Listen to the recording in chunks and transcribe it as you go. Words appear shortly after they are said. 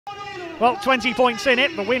Well, 20 points in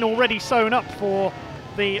it, the win already sewn up for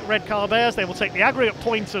the Redcar Bears. They will take the aggregate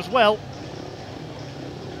points as well.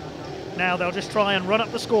 Now they'll just try and run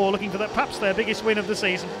up the score, looking for perhaps their biggest win of the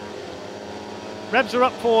season. Rebs are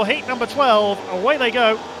up for heat number 12. Away they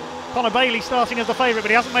go. Connor Bailey starting as the favourite,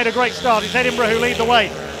 but he hasn't made a great start. It's Edinburgh who lead the way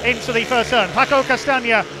into the first turn. Paco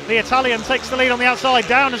Castagna, the Italian, takes the lead on the outside.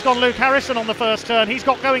 Down has gone Luke Harrison on the first turn. He's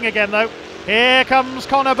got going again, though. Here comes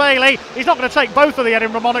Connor Bailey. He's not going to take both of the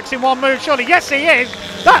Edinburgh Monarchs in one move, surely. Yes, he is.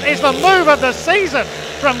 That is the move of the season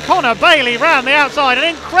from Connor Bailey round the outside.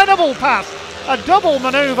 An incredible pass. A double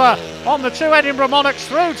manoeuvre on the two Edinburgh Monarchs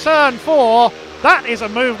through turn 4. That is a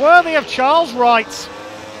move worthy of Charles Wright.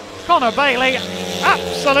 Connor Bailey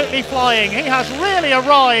absolutely flying. He has really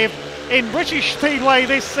arrived in British Speedway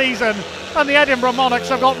this season, and the Edinburgh Monarchs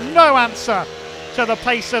have got no answer to the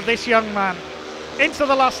pace of this young man. Into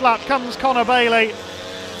the last lap comes Connor Bailey.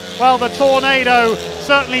 Well, the tornado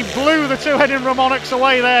certainly blew the two Edinburgh Monarchs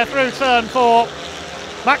away there through turn 4.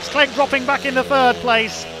 Max Clegg dropping back into third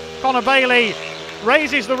place. Connor Bailey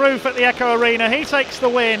raises the roof at the ECCO Arena. He takes the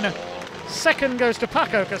win. Second goes to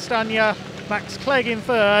Paco Castagna. Max Clegg in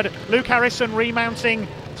third. Luke Harrison remounting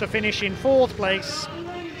to finish in fourth place.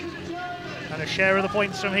 And a share of the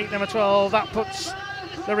points from heat number 12. That puts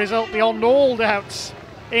the result beyond all doubts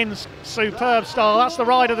in superb style. That's the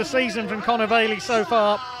ride of the season from Connor Bailey so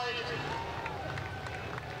far.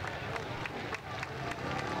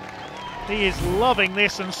 He is loving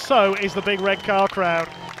this, and so is the big Redcar crowd.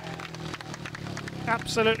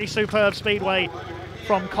 Absolutely superb speedway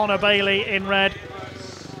from Connor Bailey in red.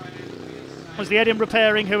 It was the Edinburgh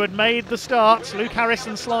pairing who had made the start. Luke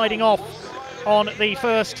Harrison sliding off on the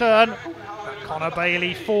first turn. Connor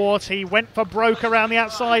Bailey fought. He went for broke around the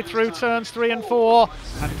outside through turns 3 and 4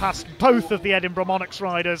 and passed both of the Edinburgh Monarchs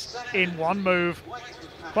riders in one move.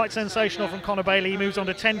 Quite sensational from Connor Bailey. He moves on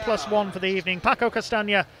to 10+1 for the evening. Paco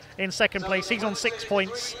Castagna in second place. He's on 6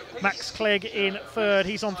 points. Max Clegg in third.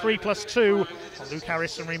 He's on 3+2. And Luke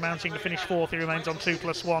Harrison remounting to finish fourth. He remains on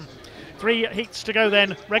 2+1. 3 heats to go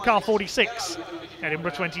then. Redcar 46,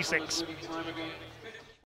 Edinburgh 26.